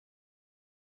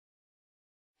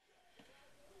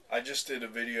I just did a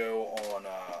video on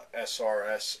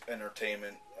SRS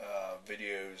Entertainment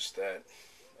videos that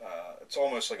it's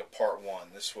almost like a part one.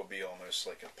 This will be almost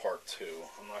like a part two.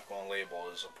 I'm not going to label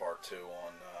it as a part two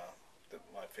on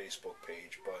my Facebook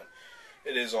page, but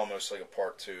it is almost like a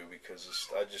part two because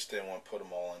I just didn't want to put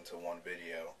them all into one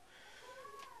video.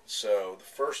 So the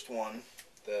first one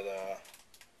that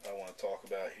I want to talk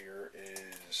about here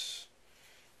is,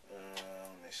 let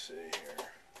me see here.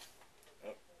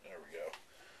 Oh, there we go.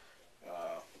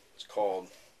 It's called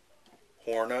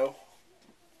HORNO.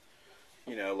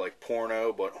 You know, like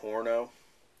porno, but HORNO.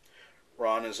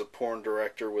 Ron is a porn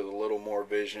director with a little more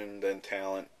vision than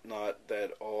talent. Not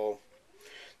that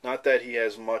he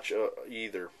has much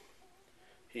either.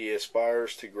 He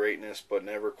aspires to greatness, but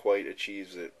never quite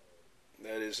achieves it.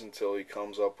 That is until he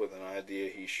comes up with an idea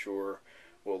he's sure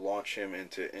will launch him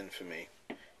into infamy.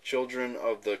 Children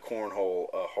of the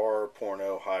Cornhole, a horror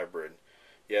porno hybrid.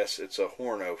 Yes, it's a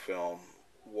HORNO film,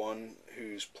 one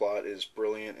whose plot is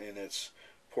brilliant in its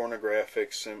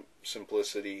pornographic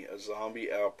simplicity. A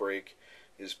zombie outbreak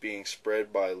is being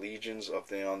spread by legions of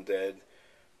the undead,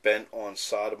 bent on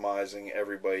sodomizing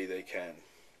everybody they can.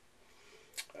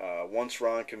 Once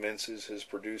Ron convinces his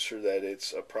producer that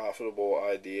it's a profitable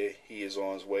idea, he is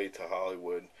on his way to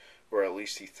Hollywood, or at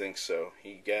least he thinks so.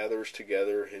 He gathers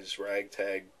together his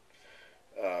ragtag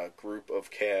group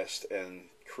of cast and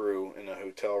crew in a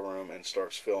hotel room and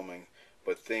starts filming,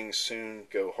 but things soon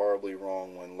go horribly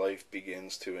wrong when life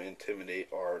begins to intimidate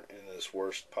art in this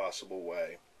worst possible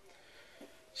way.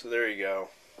 So there you go.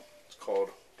 It's called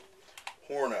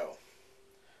HORNO.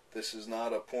 This is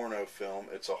not a porno film,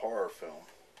 it's a horror film.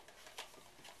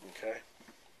 Okay?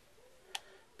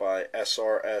 By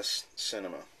SRS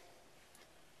Cinema.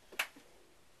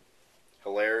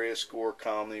 Hilarious gore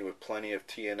comedy with plenty of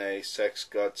TNA, sex,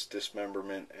 guts,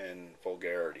 dismemberment, and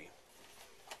vulgarity.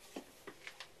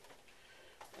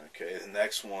 Okay, the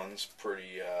next one's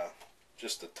pretty,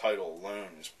 just the title alone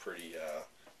is pretty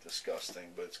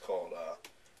disgusting, but it's called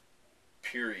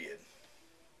Period.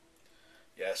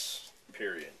 Yes,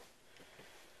 period.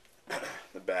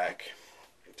 The back.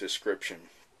 Description.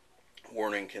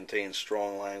 Warning: contains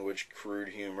strong language, crude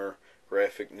humor,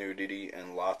 graphic nudity,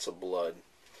 and lots of blood.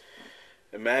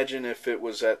 Imagine if it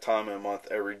was that time of month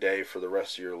every day for the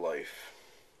rest of your life.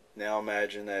 Now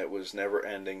imagine that it was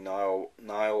never-ending Nile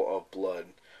of blood.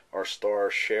 Our star,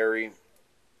 Sherry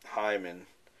Hyman,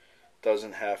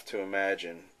 doesn't have to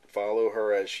imagine. Follow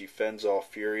her as she fends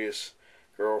off furious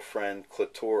girlfriend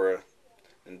Clitora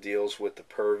and deals with the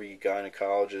pervy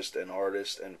gynecologist and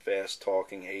artist and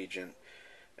fast-talking agent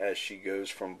as she goes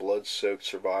from blood-soaked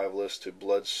survivalist to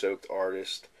blood-soaked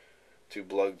artist to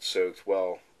blood-soaked,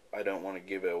 well, I don't want to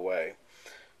give it away.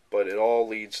 But it all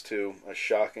leads to a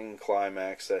shocking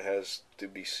climax that has to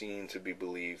be seen to be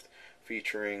believed,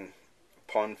 featuring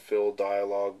pun-filled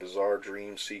dialogue, bizarre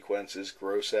dream sequences,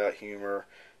 gross-out humor,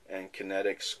 and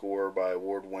kinetic score by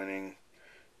award-winning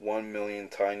 1 Million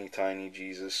Tiny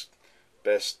Jesus,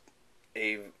 best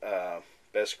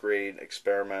grade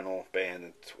experimental band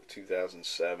in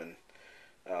 2007.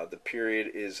 The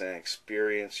period is an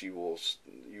experience you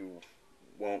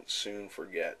won't soon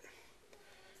forget.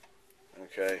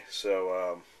 Okay,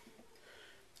 so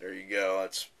there you go.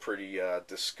 That's pretty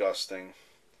disgusting.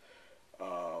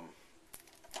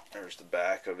 There's the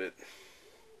back of it.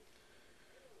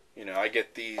 You know, I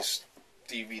get these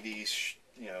DVDs,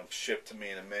 shipped to me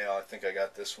in the mail. I think I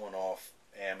got this one off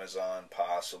Amazon,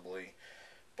 possibly.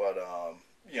 But,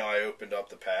 I opened up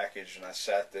the package and I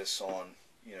sat this on,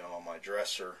 on my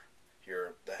dresser here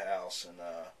at the house. And,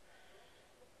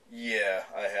 yeah,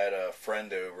 I had a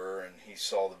friend over and he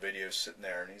saw the video sitting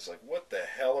there and he's like, "What the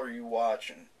hell are you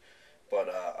watching?" But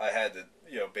I had to,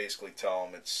 basically tell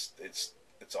him it's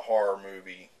a horror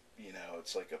movie.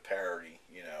 It's like a parody.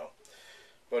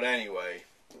 But anyway,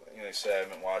 like I said, I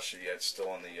haven't watched it yet. It's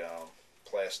still in the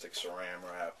plastic saran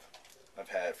wrap. I've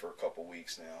had it for a couple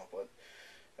weeks now, but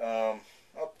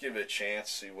I'll give it a chance,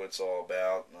 see what it's all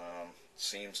about.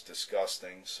 Seems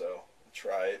disgusting, so I'll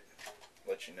try it,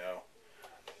 let you know.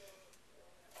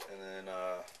 And then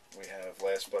we have,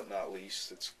 last but not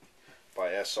least, it's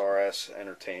by SRS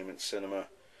Entertainment Cinema,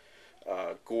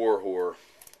 GORE.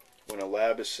 When a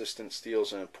lab assistant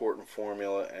steals an important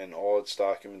formula and all its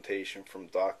documentation from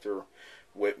Dr.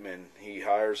 Whitman, he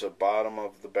hires a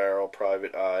bottom-of-the-barrel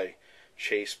private eye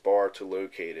Chase Barr to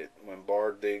locate it. When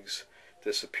Barr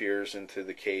disappears into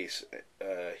the case,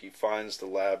 he finds the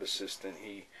lab assistant.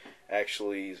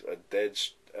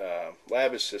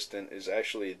 Lab assistant is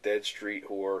actually a dead street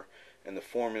whore, and the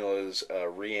formula is a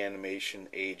reanimation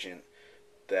agent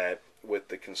that with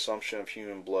the consumption of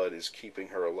human blood is keeping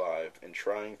her alive, and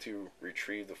trying to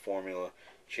retrieve the formula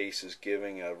Chase is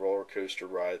giving a roller coaster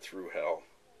ride through hell.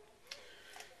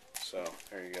 So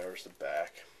there you go, there's the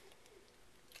back.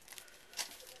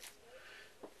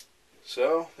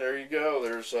 So there you go,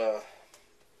 there's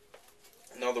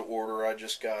another order I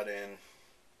just got in.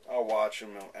 I'll watch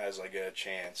them as I get a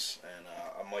chance, and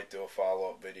I might do a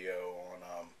follow-up video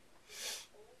on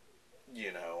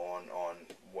you know, on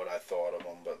what I thought of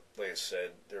them. But like I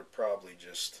said, they're probably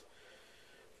just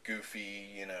goofy,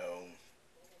 you know,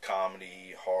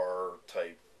 comedy, horror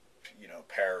type, you know,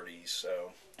 parodies.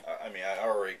 So I mean, I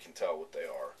already can tell what they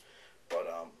are. But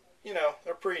you know,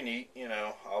 they're pretty neat. You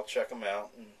know, I'll check them out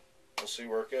and we'll see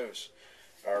where it goes.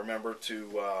 Remember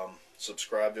to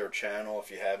subscribe to our channel if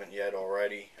you haven't yet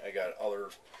already. I got other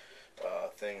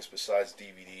things besides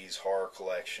DVDs, horror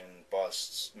collection,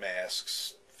 busts,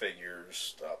 masks,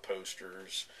 figures,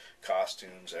 posters,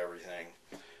 costumes, everything.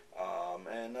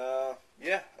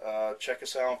 Yeah, check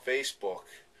us out on Facebook.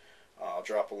 I'll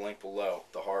drop a link below,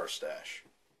 The Horror Stash.